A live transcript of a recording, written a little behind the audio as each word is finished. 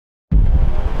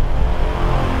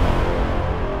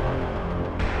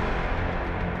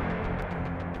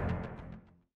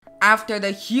After the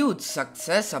huge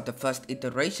success of the first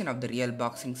iteration of the real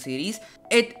boxing series,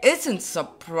 it isn't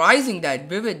surprising that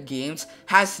Vivid Games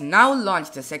has now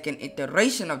launched the second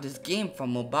iteration of this game for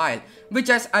mobile, which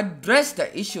has addressed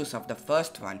the issues of the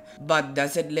first one. But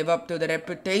does it live up to the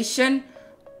reputation?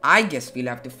 I guess we'll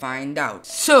have to find out.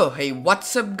 So hey,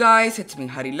 what's up guys, it's me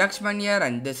Hari Lakshman here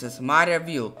and this is my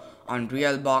review on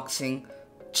Real Boxing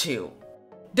 2.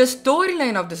 The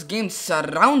storyline of this game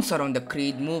surrounds around the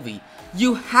Creed movie.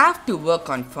 You have to work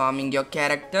on forming your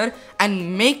character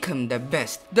and make him the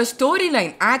best. The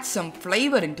storyline adds some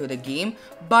flavor into the game,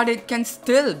 but it can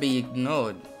still be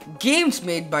ignored. Games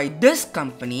made by this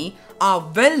company are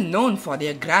well known for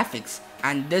their graphics,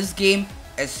 and this game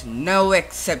is no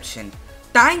exception.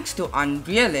 Thanks to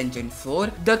Unreal Engine 4,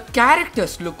 the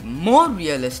characters look more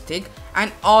realistic, and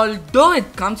although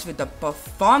it comes with a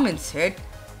performance hit,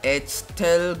 it's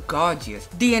still gorgeous.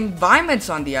 The environments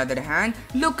on the other hand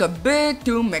look a bit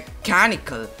too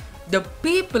mechanical. The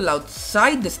people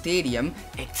outside the stadium,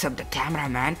 except the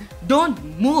cameraman, don't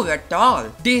move at all.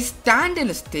 They stand in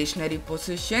a stationary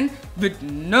position with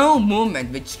no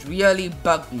movement, which really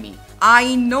bugged me.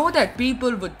 I know that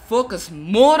people would focus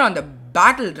more on the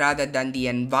battle rather than the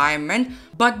environment,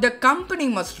 but the company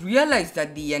must realize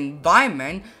that the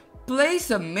environment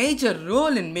plays a major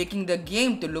role in making the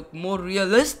game to look more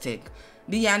realistic.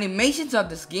 The animations of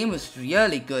this game is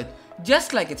really good,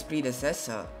 just like its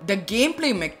predecessor. The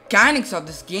gameplay mechanics of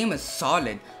this game is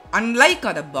solid. Unlike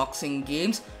other boxing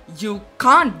games, you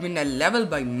can't win a level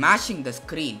by mashing the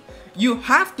screen. You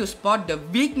have to spot the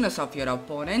weakness of your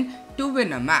opponent to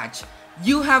win a match.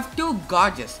 You have two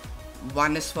gauges.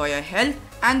 One is for your health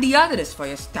and the other is for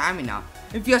your stamina.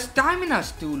 If your stamina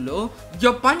is too low,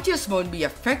 your punches won't be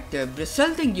effective,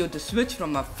 resulting you to switch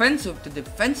from offensive to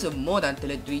defensive mode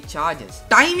until it recharges.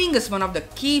 Timing is one of the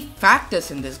key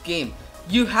factors in this game.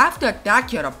 You have to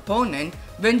attack your opponent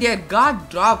when their guard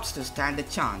drops to stand a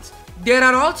chance. There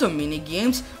are also mini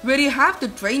games where you have to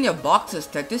train your boxer's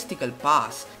statistical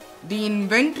pass. The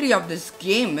inventory of this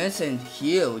game isn't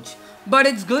huge, but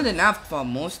it's good enough for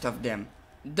most of them.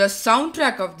 The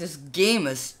soundtrack of this game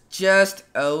is just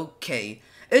okay.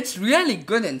 It's really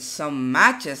good in some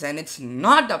matches and it's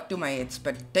not up to my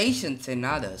expectations in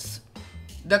others.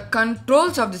 The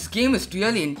controls of this game is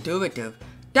really intuitive.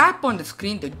 Tap on the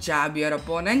screen to jab your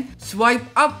opponent, swipe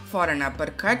up for an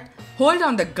uppercut, hold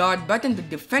on the guard button to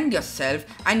defend yourself,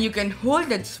 and you can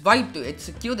hold and swipe to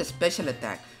execute a special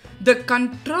attack. The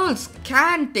controls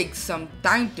can take some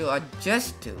time to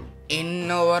adjust to.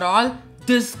 In overall,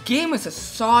 this game is a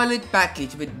solid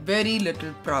package with very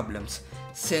little problems.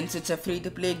 Since it's a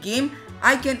free-to-play game,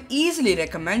 I can easily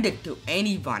recommend it to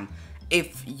anyone.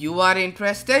 If you are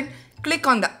interested, click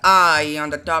on the eye on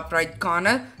the top right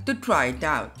corner to try it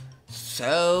out.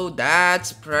 So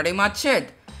that's pretty much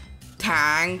it.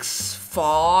 Thanks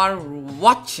for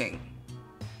watching.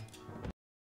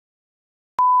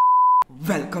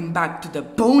 Welcome back to the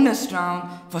bonus round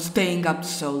for staying up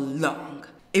so long.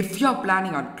 If you're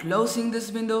planning on closing this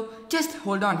window, just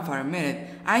hold on for a minute.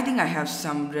 I think I have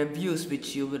some reviews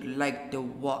which you would like to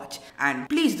watch. And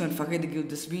please don't forget to give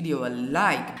this video a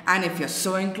like. And if you're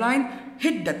so inclined,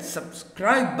 hit that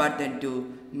subscribe button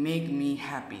to make me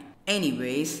happy.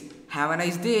 Anyways, have a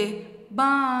nice day.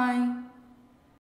 Bye.